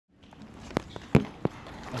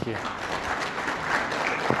Thank you.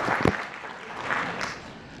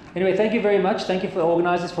 Anyway, thank you very much. Thank you for the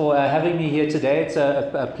organizers for having me here today. It's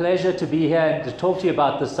a pleasure to be here and to talk to you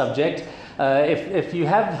about this subject. If you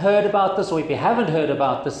have heard about this, or if you haven't heard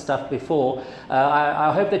about this stuff before,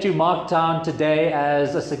 I hope that you mark down today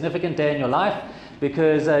as a significant day in your life,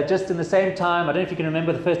 because just in the same time, I don't know if you can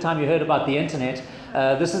remember the first time you heard about the internet,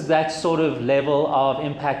 this is that sort of level of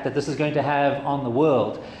impact that this is going to have on the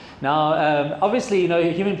world. Now, obviously, you know,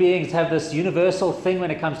 human beings have this universal thing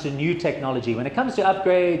when it comes to new technology. When it comes to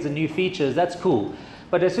upgrades and new features, that's cool.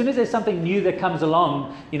 But as soon as there's something new that comes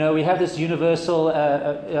along, you know, we have this universal,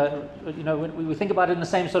 you know, we think about it in the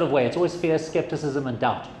same sort of way. It's always fear, skepticism, and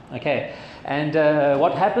doubt. Okay, and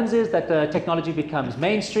what happens is that the technology becomes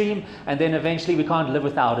mainstream, and then eventually we can't live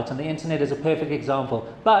without it. And the internet is a perfect example.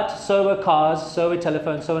 But so were cars, so were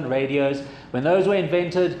telephones, so were radios. When those were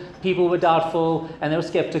invented, people were doubtful, and they were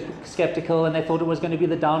skeptical, and they thought it was going to be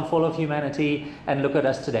the downfall of humanity. And look at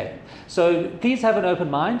us today. So please have an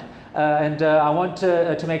open mind. And I want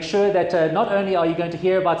to make sure that not only are you going to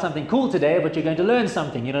hear about something cool today, but you're going to learn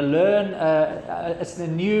something. You know, learn a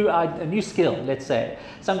new skill, let's say,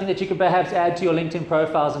 something that you can perhaps add to your LinkedIn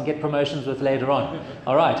profiles and get promotions with later on.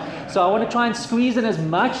 All right. So I want to try and squeeze in as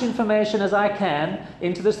much information as I can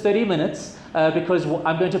into this 30 minutes because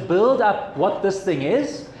I'm going to build up what this thing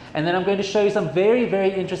is. And then I'm going to show you some very,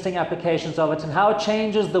 very interesting applications of it and how it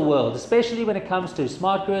changes the world, especially when it comes to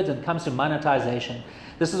smart grids and comes to monetization.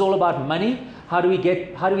 This is all about money. How do we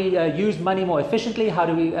use money more efficiently? How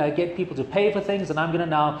do we get people to pay for things? And I'm going to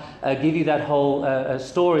now give you that whole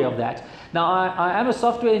story of that. Now, I am a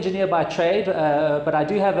software engineer by trade, but I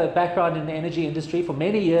do have a background in the energy industry. For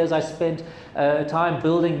many years, I spent time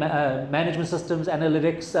building management systems,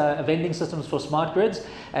 analytics, vending systems for smart grids.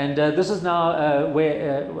 And this is now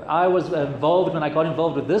where I was involved when I got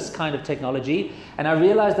involved with this kind of technology. And I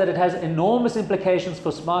realized that it has enormous implications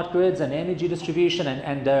for smart grids and energy distribution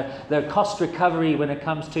and the cost recovery when it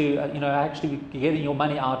comes to you know, actually getting your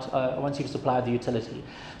money out once you've supplied the utility.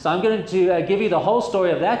 So I'm going to give you the whole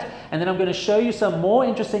story of that, and then I'm going to show you some more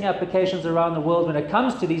interesting applications around the world when it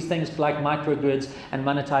comes to these things like microgrids and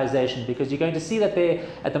monetization, because you're going to see that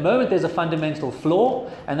at the moment there's a fundamental flaw,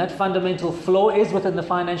 and that fundamental flaw is within the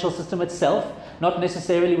financial system itself, not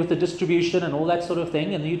necessarily with the distribution and all that sort of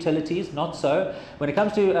thing and the utilities, not so. When it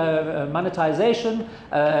comes to monetization,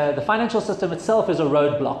 the financial system itself is a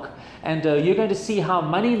roadblock, and you're going to see how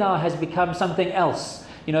money now has become something else.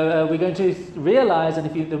 You know, we're going to realize,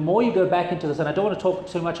 and the more you go back into this, and I don't want to talk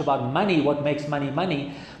too much about money, what makes money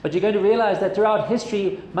money, but you're going to realize that throughout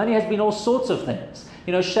history, money has been all sorts of things.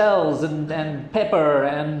 You know, shells and pepper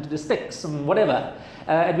and sticks and whatever.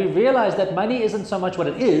 And we realize that money isn't so much what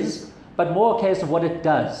it is, but more a case of what it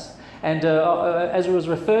does. And as it was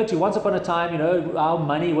referred to, once upon a time, you know, our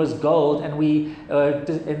money was gold, and we,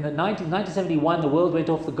 in 1971, the world went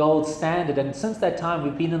off the gold standard, and since that time,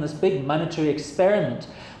 we've been in this big monetary experiment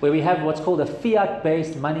where we have what's called a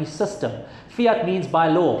fiat-based money system. Fiat means by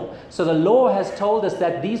law. So the law has told us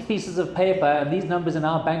that these pieces of paper and these numbers in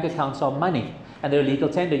our bank accounts are money, and they're legal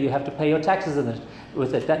tender. You have to pay your taxes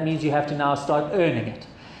with it. That means you have to now start earning it.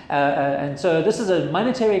 And so this is a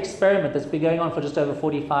monetary experiment that's been going on for just over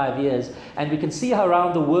 45 years. And we can see how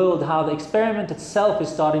around the world how the experiment itself is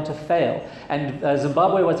starting to fail. And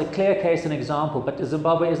Zimbabwe was a clear case and example, but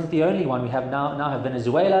Zimbabwe isn't the only one. We have now have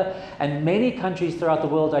Venezuela, and many countries throughout the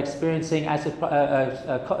world are experiencing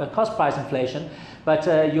cost price inflation.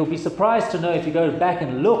 But you'll be surprised to know, if you go back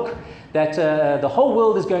and look, that the whole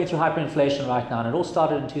world is going through hyperinflation right now, and it all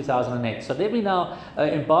started in 2008. So let me now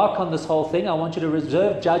embark on this whole thing. I want you to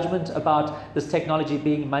reserve judgment about this technology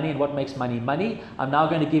being money and what makes money money. I'm now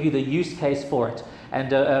going to give you the use case for it. And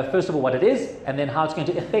first of all, what it is, and then how it's going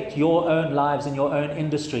to affect your own lives in your own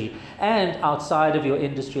industry and outside of your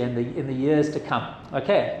industry in the years to come.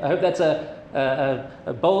 Okay, I hope that's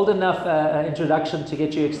a bold enough introduction to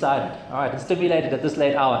get you excited. All right, and stimulated at this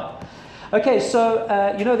late hour. Okay,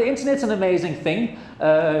 so, you know, the internet's an amazing thing.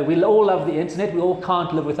 We all love the internet. We all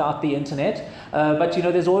can't live without the internet. But, you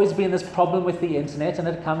know, there's always been this problem with the internet, and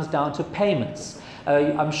it comes down to payments.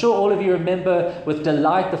 I'm sure all of you remember with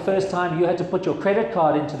delight the first time you had to put your credit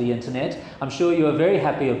card into the internet. I'm sure you were very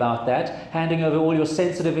happy about that, handing over all your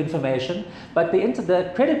sensitive information. But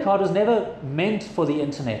the credit card was never meant for the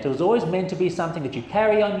internet. It was always meant to be something that you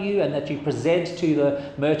carry on you and that you present to the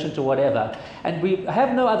merchant or whatever. And we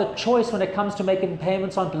have no other choice when it comes to making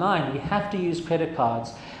payments online. We have to use credit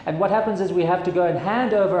cards. And what happens is we have to go and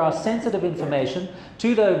hand over our sensitive information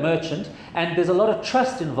to the merchant, and there's a lot of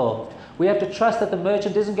trust involved. We have to trust that the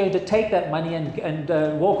merchant isn't going to take that money and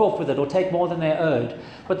walk off with it or take more than they're owed.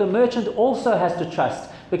 But the merchant also has to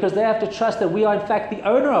trust, because they have to trust that we are in fact the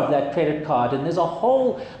owner of that credit card, and there's a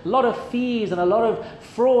whole lot of fees and a lot of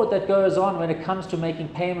fraud that goes on when it comes to making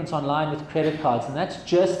payments online with credit cards, and that's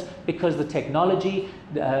just because the technology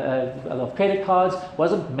of credit cards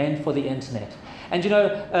wasn't meant for the internet. And you know,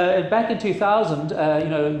 back in 2000, you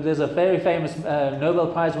know, there's a very famous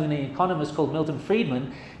Nobel Prize winning economist called Milton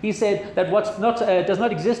Friedman. He said that what's not does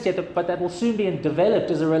not exist yet, but that will soon be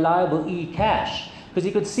developed, is a reliable e-cash. Because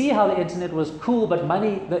he could see how the internet was cool, but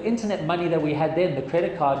money, the internet money that we had then, the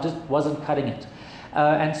credit card, just wasn't cutting it.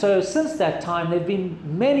 And so since that time, there have been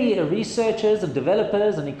many researchers and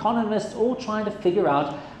developers and economists all trying to figure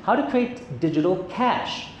out how to create digital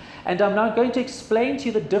cash. And I'm now going to explain to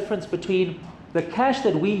you the difference between the cash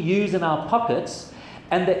that we use in our pockets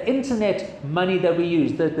and the internet money that we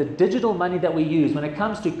use, the digital money that we use when it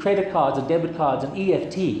comes to credit cards and debit cards and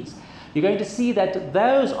EFTs. You're going to see that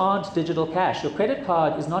those aren't digital cash. Your credit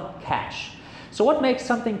card is not cash. So what makes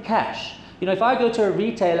something cash? You know, if I go to a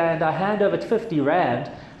retailer and I hand over 50 Rand,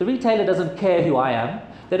 the retailer doesn't care who I am.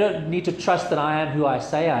 They don't need to trust that I am who I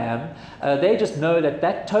say I am. They just know that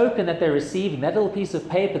that token that they're receiving, that little piece of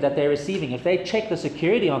paper that they're receiving, if they check the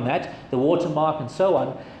security on that, the watermark and so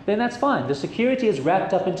on, then that's fine. The security is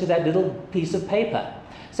wrapped up into that little piece of paper.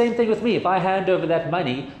 Same thing with me. If I hand over that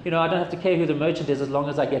money, you know, I don't have to care who the merchant is as long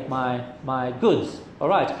as I get my goods. All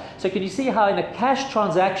right. So can you see how in a cash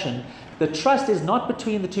transaction, the trust is not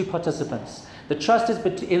between the two participants. The trust is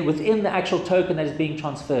within the actual token that is being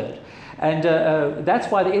transferred. And that's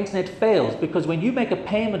why the internet fails, because when you make a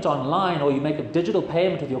payment online or you make a digital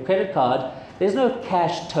payment with your credit card, there's no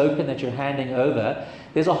cash token that you're handing over.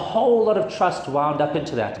 There's a whole lot of trust wound up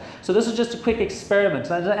into that. So this is just a quick experiment,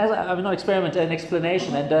 not experiment, an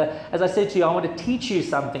explanation. And as I said to you, I want to teach you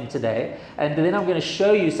something today, and then I'm going to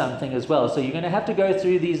show you something as well. So you're going to have to go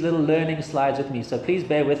through these little learning slides with me, so please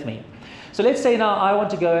bear with me. So let's say now I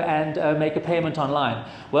want to go and make a payment online.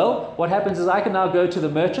 Well, what happens is I can now go to the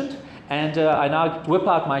merchant, and I now whip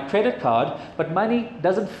out my credit card, but money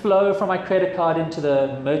doesn't flow from my credit card into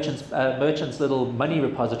the merchant's little money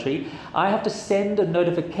repository. I have to send a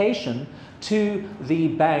notification to the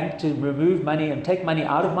bank to remove money and take money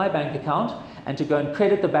out of my bank account and to go and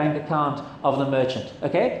credit the bank account of the merchant.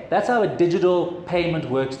 Okay? That's how a digital payment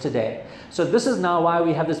works today. So this is now why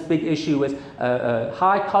we have this big issue with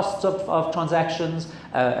high costs of transactions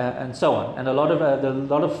and so on, and a lot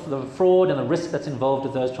of the fraud and the risk that's involved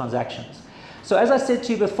with those transactions. So as I said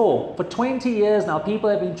to you before, for 20 years now, people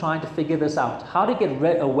have been trying to figure this out, how to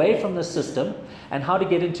get away from the system and how to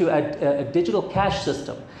get into a digital cash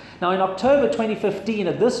system. Now in October 2015,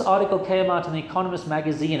 this article came out in The Economist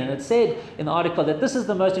magazine, and it said in the article that this is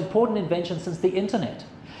the most important invention since the internet.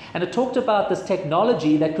 And it talked about this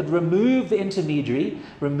technology that could remove the intermediary,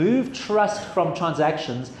 remove trust from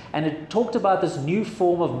transactions, and it talked about this new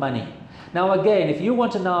form of money. Now again, if you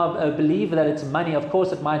want to now believe that it's money, of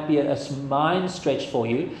course it might be a mind stretch for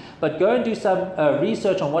you, but go and do some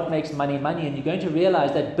research on what makes money money, and you're going to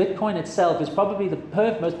realize that Bitcoin itself is probably the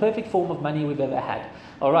most perfect form of money we've ever had.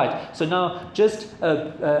 All right, so now just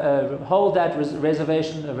hold that reserve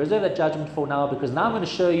that judgment for now, because now I'm going to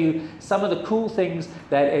show you some of the cool things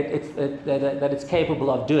that it's capable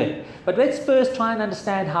of doing. But let's first try and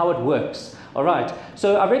understand how it works. All right,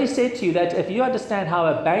 so I've already said to you that if you understand how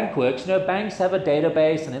a bank works, you know, banks have a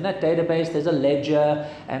database, and in that database there's a ledger,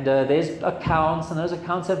 and there's accounts, and those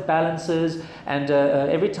accounts have balances, and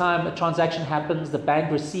every time a transaction happens, the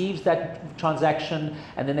bank receives that transaction,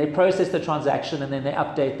 and then they process the transaction, and then they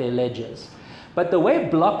update their ledgers. But the way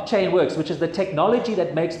blockchain works, which is the technology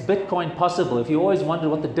that makes Bitcoin possible, if you always wondered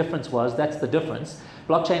what the difference was, that's the difference.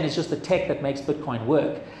 Blockchain is just the tech that makes Bitcoin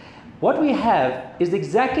work. What we have is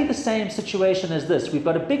exactly the same situation as this. We've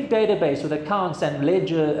got a big database with accounts and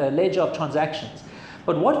ledger of transactions.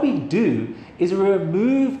 But what we do is we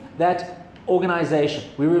remove that organization.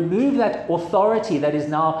 We remove that authority that is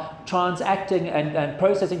now transacting and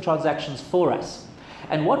processing transactions for us.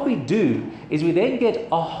 And what we do is we then get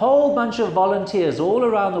a whole bunch of volunteers all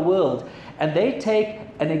around the world, and they take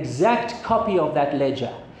an exact copy of that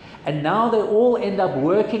ledger. And now they all end up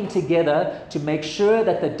working together to make sure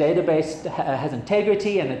that the database has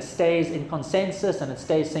integrity, and it stays in consensus, and it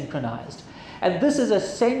stays synchronized. And this is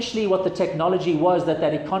essentially what the technology was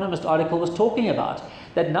that Economist article was talking about.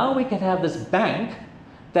 That now we can have this bank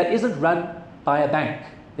that isn't run by a bank.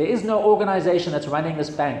 There is no organization that's running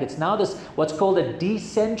this bank. It's now this what's called a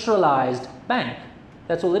decentralized bank.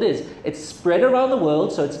 That's all it is. It's spread around the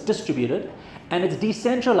world, so it's distributed. And it's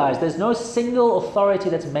decentralized. There's no single authority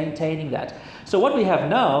that's maintaining that. So what we have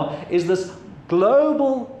now is this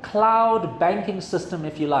global cloud banking system,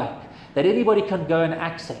 if you like, that anybody can go and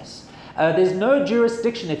access. There's no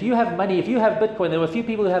jurisdiction. If you have money, if you have Bitcoin, there were a few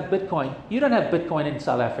people who have Bitcoin. You don't have Bitcoin in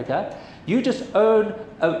South Africa. You just own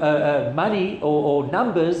money or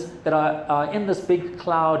numbers that are in this big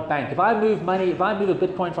cloud bank. If I move money, if I move a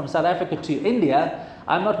Bitcoin from South Africa to India,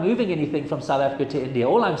 I'm not moving anything from South Africa to India.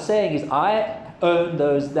 All I'm saying is I own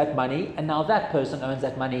that money, and now that person owns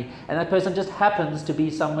that money, and that person just happens to be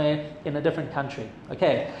somewhere in a different country.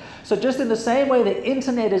 Okay, so just in the same way the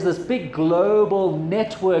internet is this big global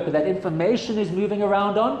network that information is moving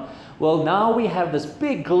around on, well, now we have this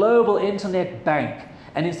big global internet bank,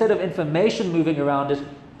 and instead of information moving around it,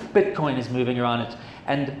 Bitcoin is moving around it.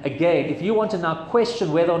 And again, if you want to now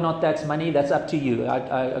question whether or not that's money, that's up to you.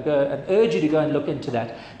 I urge you to go and look into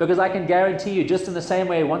that, because I can guarantee you, just in the same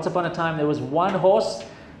way, once upon a time there was one horse,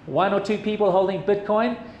 one or two people holding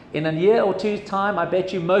Bitcoin. In a year or two's time, I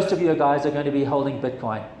bet you most of you guys are going to be holding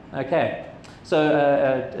Bitcoin. Okay, so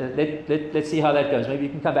let's see how that goes. Maybe you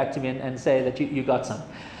can come back to me and say that you got some.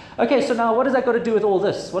 Okay, so now what has that got to do with all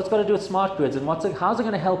this? What's got to do with smart grids, and how's it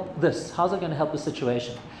going to help this? How's it going to help the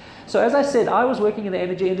situation? So as I said, I was working in the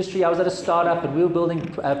energy industry. I was at a startup, and we were building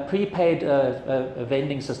prepaid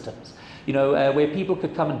vending systems, where people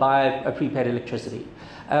could come and buy a prepaid electricity.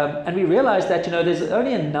 And we realized that, there's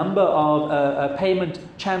only a number of payment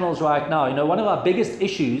channels right now. One of our biggest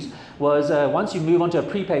issues was once you move onto a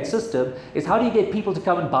prepaid system is how do you get people to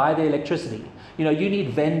come and buy the electricity? You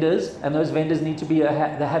need vendors, and those vendors need to they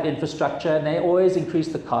have infrastructure, and they always increase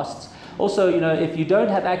the costs. Also, if you don't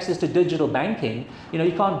have access to digital banking,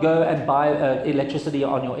 you can't go and buy electricity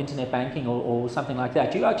on your internet banking or something like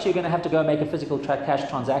that. You're actually going to have to go and make a physical cash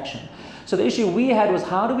transaction. So the issue we had was,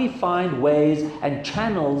 how do we find ways and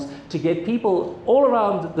channels to get people all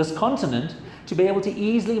around this continent to be able to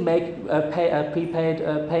easily make prepaid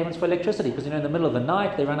payments for electricity? Because in the middle of the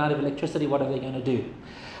night, they run out of electricity, what are they going to do?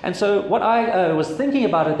 And so what I was thinking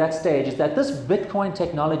about at that stage is that this Bitcoin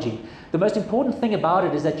technology, the most important thing about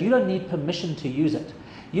it is that you don't need permission to use it.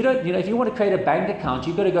 You don't, if you want to create a bank account,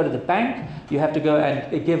 you've got to go to the bank, you have to go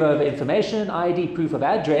and give over information, ID, proof of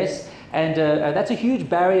address, and that's a huge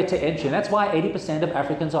barrier to entry, and that's why 80% of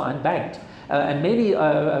Africans are unbanked. And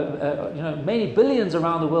many billions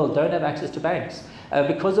around the world don't have access to banks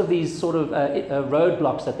because of these sort of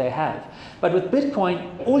roadblocks that they have. But with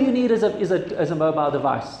Bitcoin, all you need is a mobile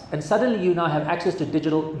device, and suddenly you now have access to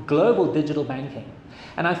global digital banking.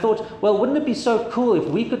 And I thought, well, wouldn't it be so cool if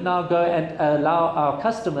we could now go and allow our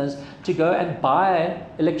customers to go and buy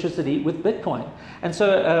electricity with Bitcoin? And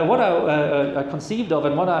so what I conceived of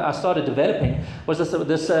and what I started developing was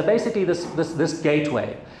basically this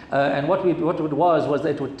gateway. And what it was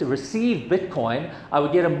that to receive Bitcoin, I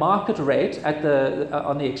would get a market rate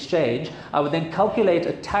on the exchange. I would then calculate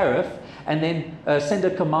a tariff, and then send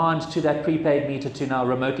a command to that prepaid meter to now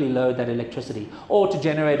remotely load that electricity, or to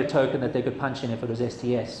generate a token that they could punch in if it was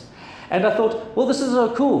STS. And I thought, well, this is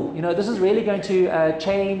so cool. This is really going to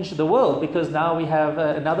change the world, because now we have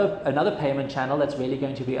another payment channel that's really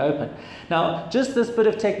going to be open. Now, just this bit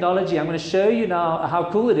of technology, I'm going to show you now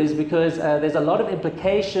how cool it is, because there's a lot of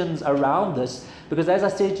implications around this. Because as I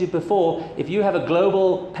said to you before, if you have a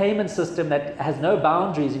global payment system that has no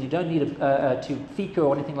boundaries and you don't need to FICA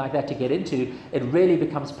or anything like that to get into, it really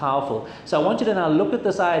becomes powerful. So I want you to now look at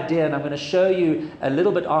this idea, and I'm going to show you a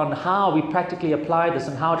little bit on how we practically apply this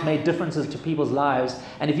and how it made differences to people's lives.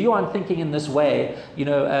 And if you aren't thinking in this way, you're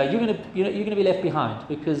going to be left behind,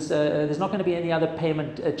 because there's not going to be any other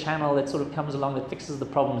payment channel that sort of comes along that fixes the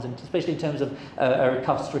problems, and especially in terms of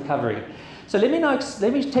cost recovery. So let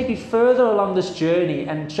me take you further along this journey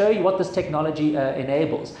and show you what this technology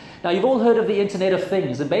enables. Now, you've all heard of the Internet of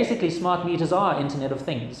Things, and basically smart meters are Internet of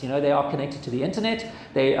Things. They are connected to the internet,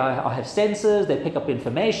 they have sensors, they pick up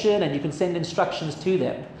information, and you can send instructions to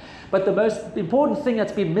them. But the most important thing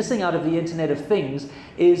that's been missing out of the Internet of Things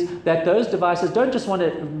is that those devices don't just want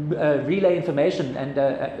to relay information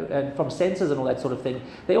and from sensors and all that sort of thing.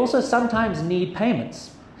 They also sometimes need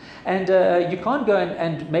payments. And you can't go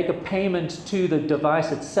and make a payment to the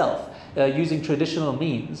device itself using traditional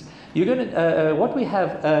means. What we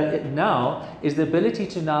have now is the ability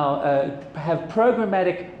to now have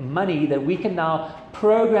programmatic money that we can now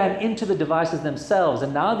program into the devices themselves,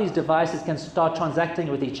 and now these devices can start transacting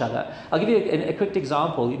with each other. I'll give you a quick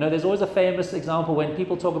example. There's always a famous example when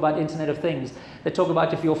people talk about Internet of Things. They talk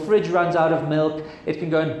about if your fridge runs out of milk, it can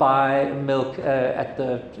go and buy milk at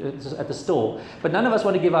the store. But none of us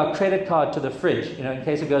want to give our our credit card to the fridge, you know, in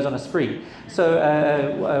case it goes on a spree.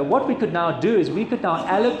 So what we could now do is we could now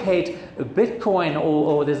allocate Bitcoin,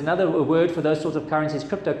 or there's another word for those sorts of currencies,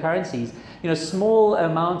 cryptocurrencies, you know, small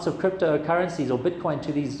amounts of cryptocurrencies or Bitcoin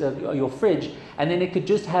to these your fridge, and then it could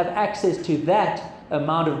just have access to that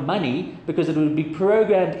amount of money because it would be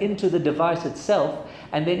programmed into the device itself,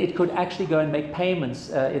 and then it could actually go and make payments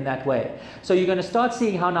in that way. So you're going to start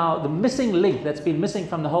seeing how now the missing link that's been missing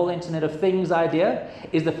from the whole Internet of Things idea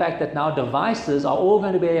is the fact that now devices are all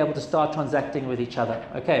going to be able to start transacting with each other.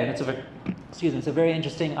 Okay, and it's a very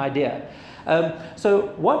interesting idea.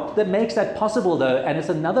 So what that makes that possible, though, and it's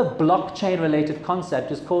another blockchain-related concept,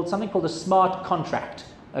 is called something called a smart contract.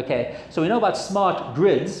 Okay, so we know about smart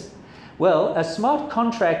grids. Well, a smart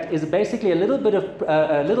contract is basically a little bit of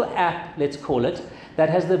a little app, let's call it, that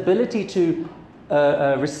has the ability to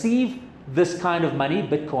receive this kind of money,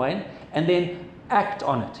 Bitcoin, and then act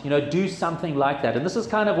on it, you know, do something like that. And this is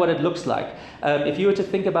kind of what it looks like. If you were to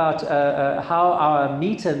think about how our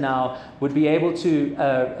meter now would be able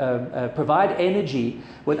to provide energy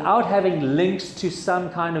without having links to some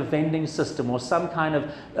kind of vending system or some kind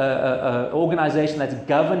of organization that's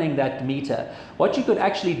governing that meter, what you could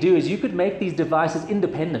actually do is you could make these devices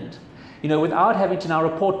independent, you know, without having to now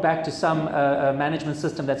report back to some management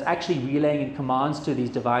system that's actually relaying commands to these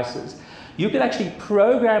devices. You could actually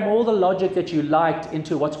program all the logic that you liked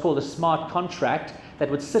into what's called a smart contract that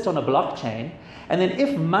would sit on a blockchain. And then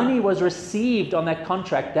if money was received on that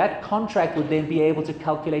contract would then be able to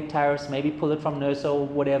calculate tariffs, maybe pull it from NERSA or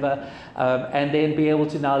whatever, and then be able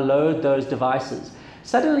to now load those devices.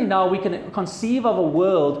 Suddenly now we can conceive of a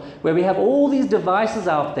world where we have all these devices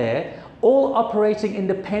out there all operating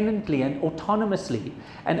independently and autonomously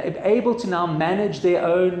and able to now manage their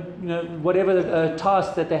own, you know, whatever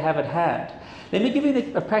task that they have at hand. Let me give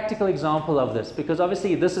you a practical example of this, because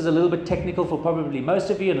obviously this is a little bit technical for probably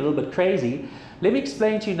most of you and a little bit crazy. Let me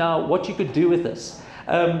explain to you now what you could do with this.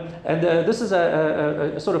 This is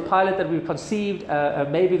a sort of pilot that we've conceived.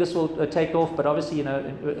 Maybe this will take off, but obviously, you know,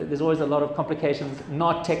 there's always a lot of complications,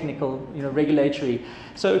 not technical, you know, regulatory.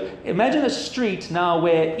 So imagine a street now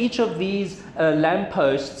where each of these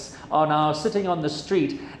lampposts are now sitting on the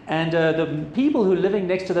street, and the people who are living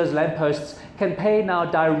next to those lampposts can pay now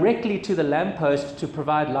directly to the lamppost to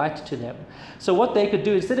provide light to them. So what they could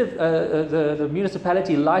do, instead of the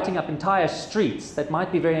municipality lighting up entire streets that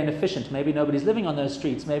might be very inefficient, maybe nobody's living on those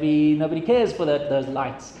streets, maybe nobody cares for those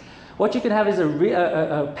lights, what you can have is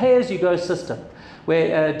a pay-as-you-go system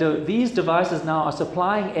where these devices now are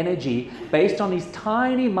supplying energy based on these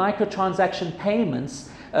tiny microtransaction payments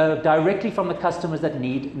directly from the customers that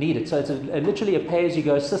need it. So it's literally a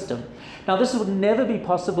pay-as-you-go system. Now, this would never be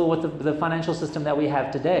possible with the financial system that we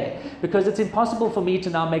have today, because it's impossible for me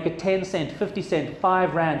to now make a 10 cent, 50 cent,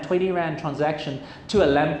 5 Rand, 20 Rand transaction to a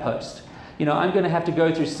lamppost. You know, I'm going to have to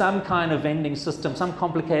go through some kind of vending system, some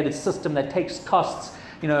complicated system that takes costs,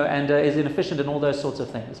 you know, and is inefficient and all those sorts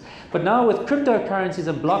of things. But now with cryptocurrencies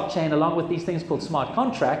and blockchain, along with these things called smart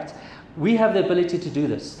contracts, we have the ability to do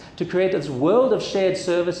this, to create this world of shared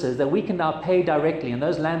services that we can now pay directly, and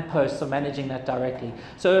those lampposts are managing that directly.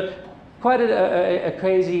 So quite a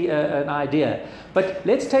crazy an idea. But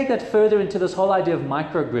let's take that further into this whole idea of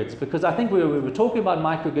microgrids, because I think we were talking about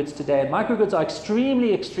microgrids today, and microgrids are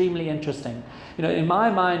extremely, extremely interesting. You know, in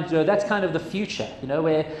my mind, that's kind of the future, you know,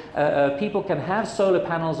 where people can have solar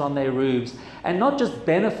panels on their roofs and not just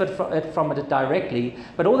benefit from it directly,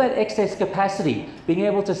 but all that excess capacity, being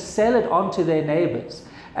able to sell it onto their neighbors.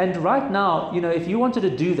 And right now, you know, if you wanted to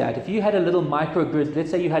do that, if you had a little microgrid,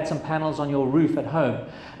 let's say you had some panels on your roof at home,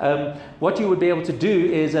 what you would be able to do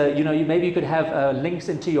is, you know, maybe you could have links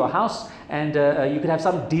into your house, and you could have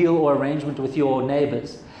some deal or arrangement with your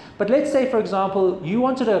neighbors. But let's say, for example, you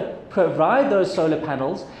wanted to provide those solar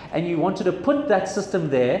panels and you wanted to put that system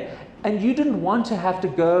there, and you didn't want to have to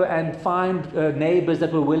go and find neighbors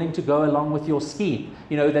that were willing to go along with your scheme,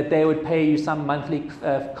 you know, that they would pay you some monthly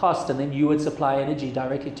cost and then you would supply energy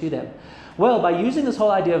directly to them. Well, by using this whole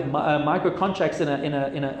idea of micro contracts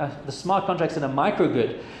the smart contracts in a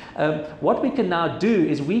microgrid, what we can now do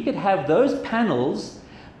is we could have those panels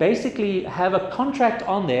basically have a contract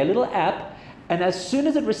on there, a little app, and as soon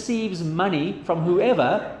as it receives money from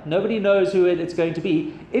whoever, nobody knows who it's going to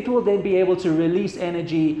be, it will then be able to release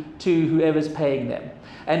energy to whoever's paying them.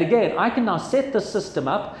 And again, I can now set the system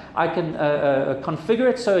up, I can configure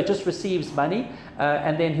it so it just receives money,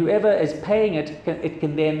 and then whoever is paying it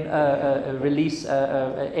can then release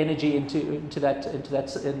energy into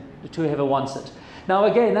whoever wants it. Now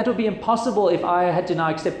again, that would be impossible if I had to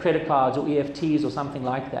now accept credit cards or EFTs or something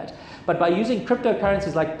like that. But But by using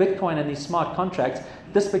cryptocurrencies like Bitcoin and these smart contracts,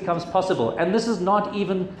 this becomes possible. And this is not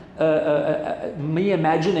even me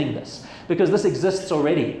imagining this, because this exists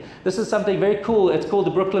already. This is something very cool. It's called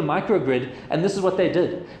the Brooklyn microgrid, and this is what they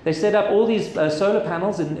did. They set up all these solar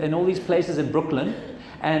panels in all these places in Brooklyn,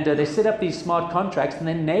 and they set up these smart contracts, and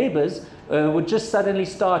then neighbors would just suddenly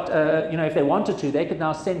start, if they wanted to, they could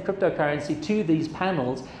now send cryptocurrency to these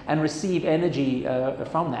panels and receive energy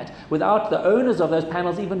from that, without the owners of those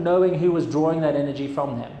panels even knowing who was drawing that energy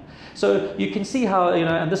from them. So you can see how,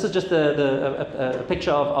 and this is just a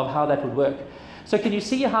picture of how that would work. So can you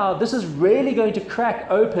see how this is really going to crack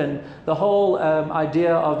open the whole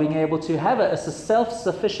idea of being able to have a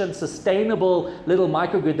self-sufficient, sustainable little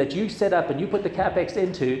microgrid that you set up and you put the capex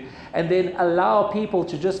into, and then allow people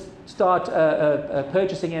to just start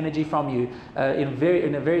purchasing energy from you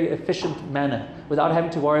in a very efficient manner, without having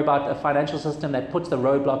to worry about a financial system that puts the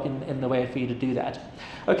roadblock in the way for you to do that.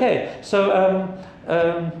 Okay, so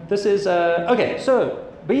this is okay. So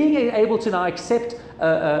being able to now accept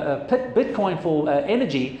Bitcoin for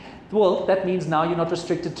energy, well, that means now you're not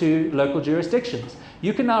restricted to local jurisdictions.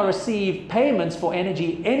 You can now receive payments for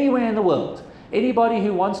energy anywhere in the world. Anybody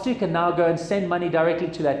who wants to can now go and send money directly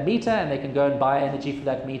to that meter, and they can go and buy energy for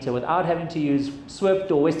that meter without having to use SWIFT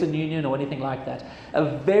or Western Union or anything like that.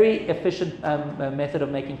 A very efficient method of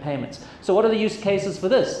making payments. So what are the use cases for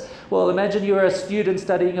this? Well, imagine you're a student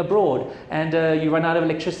studying abroad, and you run out of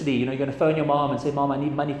electricity. You're going to phone your mom and say, "Mom, I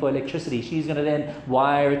need money for electricity." She's going to then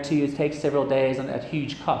wire it to you. It takes several days and at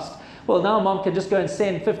huge cost. Well, now mom can just go and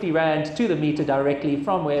send 50 Rand to the meter directly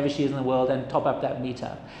from wherever she is in the world and top up that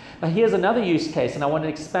meter. Now here's another use case, and I want to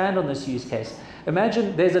expand on this use case.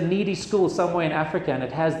 Imagine there's a needy school somewhere in Africa, and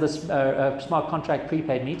it has this smart contract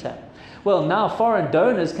prepaid meter. Well, now foreign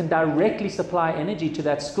donors can directly supply energy to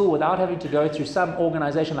that school without having to go through some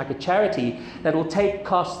organization like a charity that will take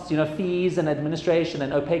costs, fees and administration,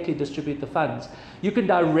 and opaquely distribute the funds. You can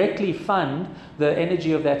directly fund the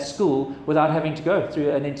energy of that school without having to go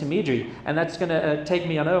through an intermediary. And that's going to take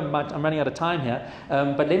me, I know I'm running out of time here,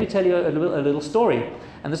 but let me tell you a little story.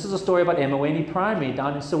 And this is a story about Emaweni Primary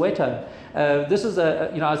down in Soweto. This is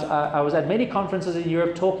I was at many conferences in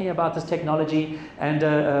Europe talking about this technology, and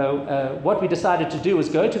what we decided to do was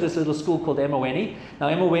go to this little school called Emaweni. Now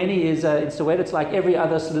Emaweni is in Soweto. It's like every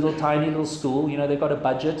other tiny little school. They've got a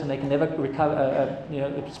budget, and they can never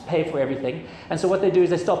pay for everything. And so what they do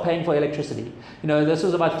is they stop paying for electricity. This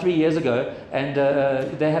was about 3 years ago, and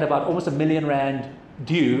they had about almost R1 million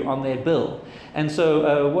due on their bill. And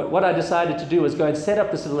so what I decided to do was go and set up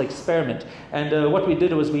this little experiment. And what we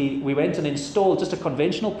did was we went and installed just a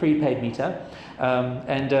conventional prepaid meter.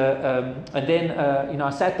 And then I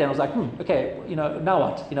sat there and I was like, okay, now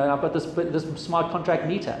what? I've got this smart contract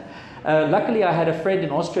meter. Luckily, I had a friend in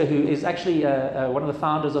Austria who is actually one of the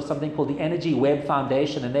founders of something called the Energy Web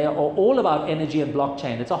Foundation, and they are all about energy and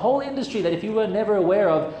blockchain. It's a whole industry that if you were never aware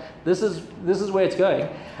of, this is where it's going.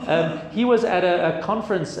 He was at a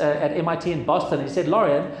conference at MIT in Boston, and he said,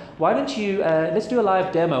 "Lorian, why don't you let's do a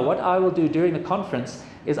live demo. What I will do during the conference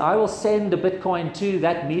is I will send a Bitcoin to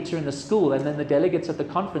that meter in the school, and then the delegates at the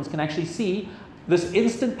conference can actually see this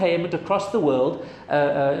instant payment across the world,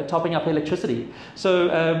 topping up electricity." So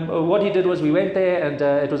what he did was we went there, and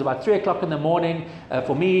it was about 3 o'clock in the morning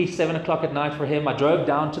for me, 7 o'clock at night for him. I drove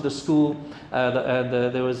down to the school.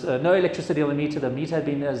 There was no electricity on the meter. The meter had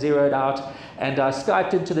been zeroed out, and I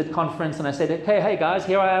Skyped into the conference, and I said, hey guys,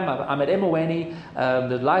 here I am. I'm at Emaweni.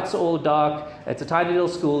 The lights are all dark. It's a tiny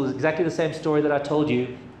little school. It's exactly the same story that I told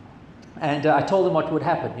you. And I told them what would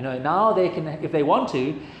happen. Now they can, if they want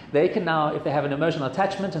to, they can now, if they have an emotional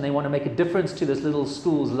attachment and they want to make a difference to this little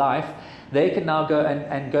school's life, they can now go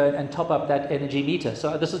and top up that energy meter.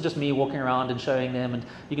 So this is just me walking around and showing them, and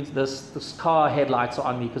you can this car headlights are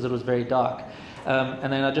on me because it was very dark.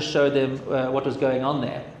 And then I just showed them what was going on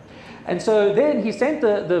there. And so then he sent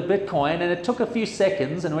the Bitcoin, and it took a few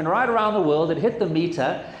seconds and went right around the world. It hit the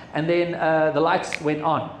meter, and then the lights went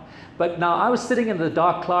on. But now I was sitting in the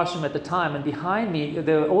dark classroom at the time, and behind me,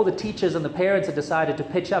 all the teachers and the parents had decided to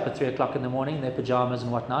pitch up at 3 o'clock in the morning in their pajamas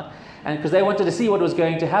and whatnot, and because they wanted to see what was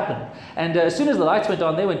going to happen. And as soon as the lights went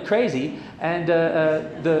on, they went crazy, and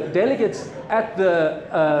the delegates at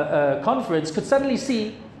the conference could suddenly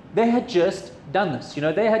see they had just done this. You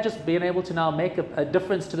know, they had just been able to now make a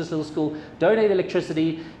difference to this little school, donate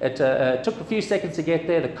electricity. It took a few seconds to get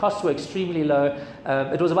there. The costs were extremely low.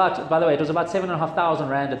 It was about, by the way, it was about 7,500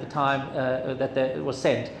 rand at the time that it was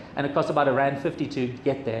sent, and it cost about R1.50 to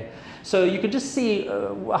get there. So you can just see,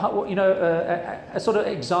 you know, a sort of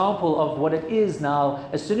example of what it is now.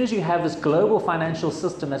 As soon as you have this global financial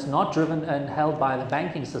system that's not driven and held by the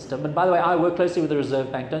banking system, and by the way, I work closely with the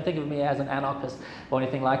Reserve Bank. Don't think of me as an anarchist or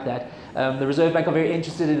anything like that. The Reserve Bank are very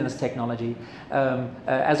interested in this technology,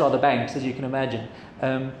 as are the banks, as you can imagine.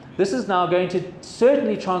 This is now going to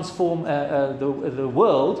certainly transform the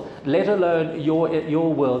world, let alone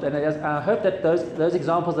your world. And I hope that those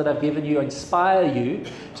examples that I've given you inspire you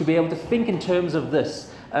to be able to think in terms of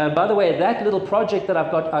this. By the way, that little project that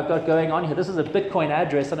I've got going on here, this is a Bitcoin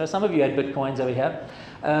address. I know some of you had Bitcoins over here.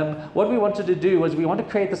 What we wanted to do was we want to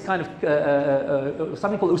create this kind of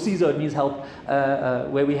something called Usizo, it means help,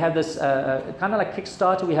 where we have this kind of like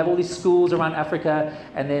Kickstarter. We have all these schools around Africa,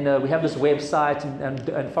 and then we have this website,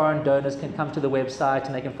 and foreign donors can come to the website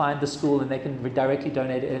and they can find the school and they can directly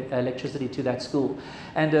donate electricity to that school.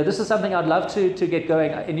 And this is something I'd love to get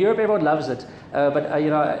going. In Europe, everyone loves it, but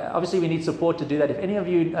you know, obviously we need support to do that. If any of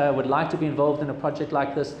you would like to be involved in a project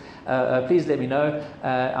like this, please let me know.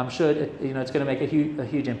 I'm sure you know, it's going to make a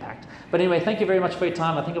huge impact. But anyway, thank you very much for your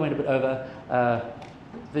time. I think I went a bit over.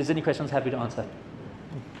 If there's any questions, happy to answer.